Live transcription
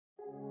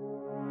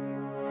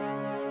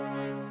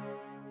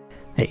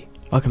Hey,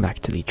 welcome back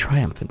to the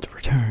Triumphant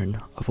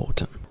Return of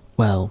Autumn.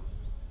 Well,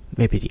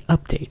 maybe the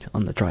update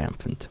on the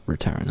Triumphant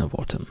Return of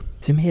Autumn.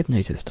 So you may have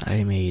noticed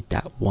I made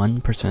that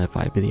one Persona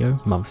 5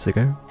 video months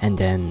ago, and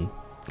then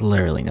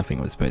literally nothing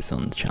was posted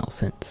on the channel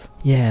since.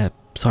 Yeah,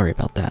 sorry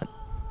about that.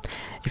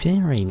 If you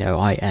didn't already know,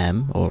 I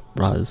am, or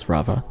was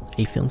rather,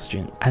 a film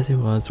student. As it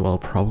was, well,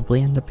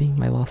 probably end up being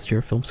my last year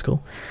of film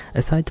school. I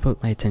decided to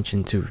put my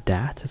attention to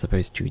that as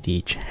opposed to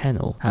the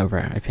channel. However,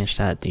 I finished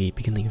that at the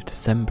beginning of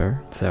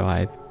December, so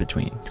I've,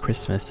 between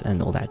Christmas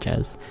and all that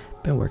jazz,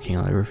 been working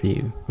on a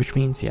review. Which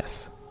means,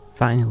 yes,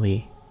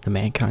 finally, the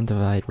Mankind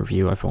Divide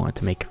review I've wanted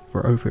to make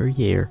for over a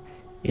year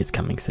is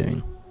coming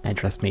soon. And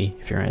trust me,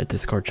 if you're in a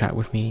Discord chat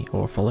with me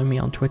or follow me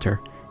on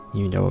Twitter,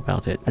 you know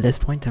about it. At this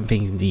point, I'm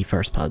thinking the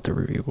first part of the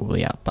review will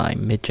be out by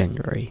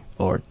mid-January,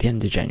 or the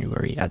end of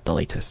January at the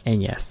latest.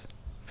 And yes,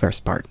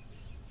 first part.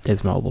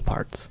 There's multiple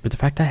parts. But the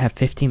fact that I have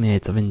 15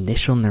 minutes of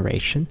initial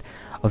narration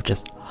of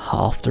just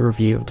half the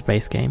review of the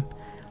base game,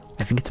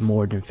 I think it's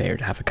more than fair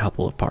to have a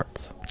couple of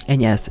parts.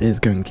 And yes, it is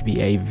going to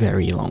be a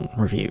very long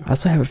review. I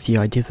also have a few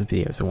ideas of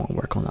videos I want to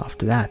work on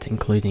after that,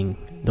 including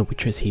the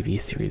Witcher TV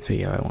series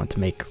video I want to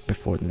make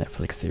before the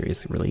Netflix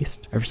series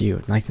released, a review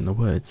of Night in the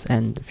Woods,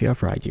 and a few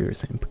other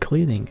ideas,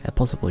 including a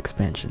possible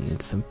expansion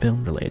into some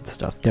film related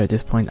stuff. Though at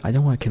this point, I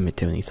don't want to commit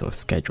to any sort of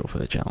schedule for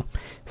the channel,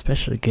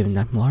 especially given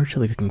that I'm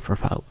largely looking for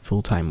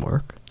full-time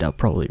work. That'll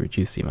probably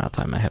reduce the amount of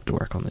time I have to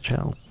work on the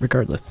channel.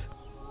 Regardless,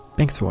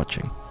 thanks for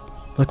watching.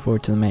 Look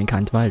forward to the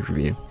Mankind Divide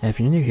review, and if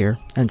you're new here,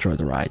 enjoy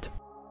the ride.